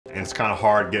it's kind of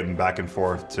hard getting back and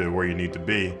forth to where you need to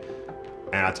be.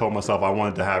 And I told myself I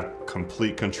wanted to have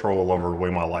complete control over the way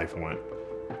my life went.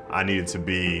 I needed to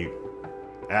be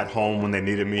at home when they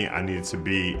needed me. I needed to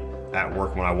be at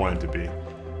work when I wanted to be.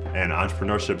 And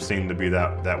entrepreneurship seemed to be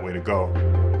that way to go.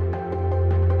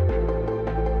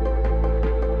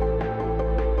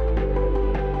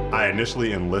 I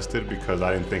initially enlisted because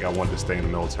I didn't think I wanted to stay in the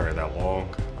military that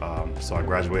long. So I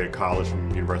graduated college from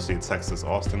University of Texas,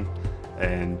 Austin,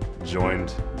 and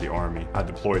joined the Army. I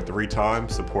deployed 3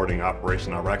 times supporting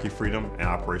Operation Iraqi Freedom and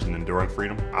Operation Enduring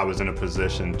Freedom. I was in a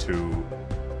position to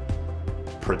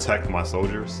protect my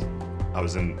soldiers. I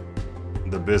was in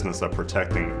the business of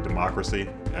protecting democracy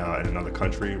in another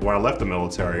country. When I left the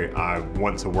military, I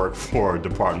went to work for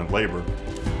Department of Labor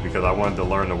because I wanted to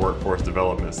learn the workforce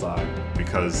development side,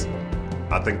 because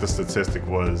I think the statistic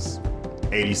was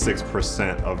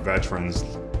 86% of veterans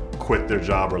quit their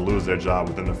job or lose their job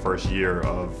within the first year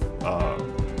of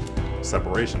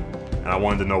separation. And I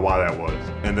wanted to know why that was.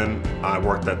 And then I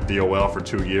worked at DOL for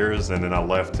 2 years, and then I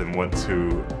left and went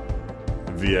to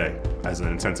VA as an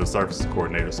intensive services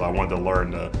coordinator. So I wanted to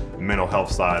learn the mental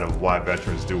health side of why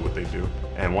veterans do what they do.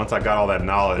 And once I got all that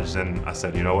knowledge, then I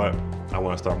said, you know what? I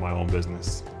want to start my own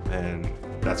business. And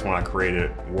that's when I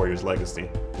created Warriors Legacy.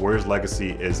 Warriors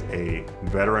Legacy is a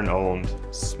veteran-owned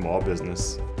small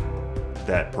business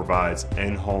that provides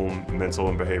in-home mental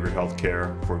and behavioral health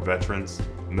care for veterans,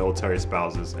 military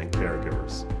spouses, and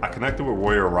caregivers. I connected with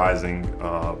Warrior Rising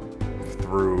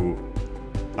through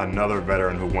another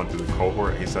veteran who went through the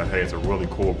Cohort. He said, hey, it's a really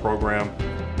cool program.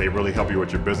 They really help you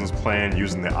with your business plan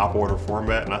using the op order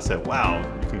format. And I said, wow,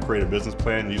 you can create a business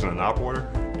plan using an op order?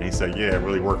 And he said, yeah, it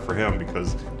really worked for him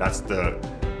because that's the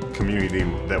community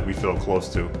that we feel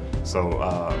close to. So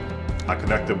I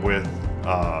connected with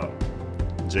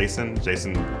Jason.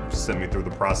 Jason sent me through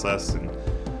the process, and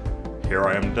here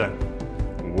I am today.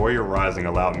 Warrior Rising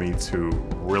allowed me to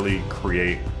really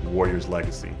create Warriors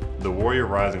Legacy. The Warrior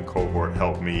Rising cohort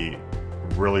helped me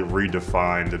really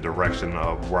redefine the direction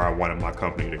of where I wanted my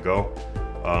company to go.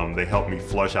 They helped me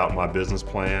flush out my business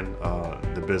plan,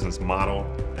 the business model,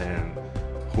 and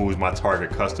who's my target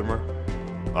customer.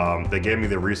 They gave me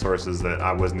the resources that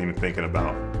I wasn't even thinking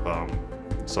about.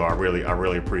 So I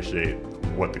really appreciate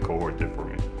what the cohort did for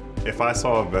me. If I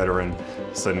saw a veteran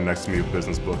sitting next to me with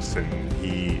business books and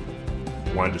he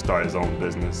wanted to start his own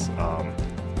business,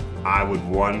 I would,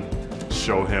 one,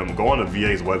 show him, go on the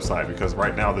VA's website, because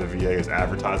right now the VA is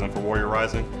advertising for Warrior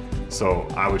Rising. So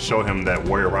I would show him that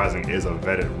Warrior Rising is a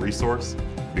vetted resource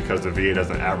because the VA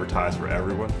doesn't advertise for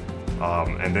everyone.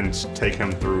 And then take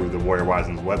him through the Warrior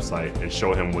Rising's website and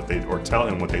show him what they, or tell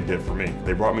him what they did for me.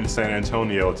 They brought me to San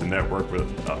Antonio to network with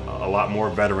a lot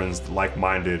more veterans,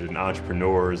 like-minded and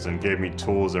entrepreneurs, and gave me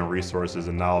tools and resources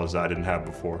and knowledge that I didn't have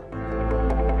before.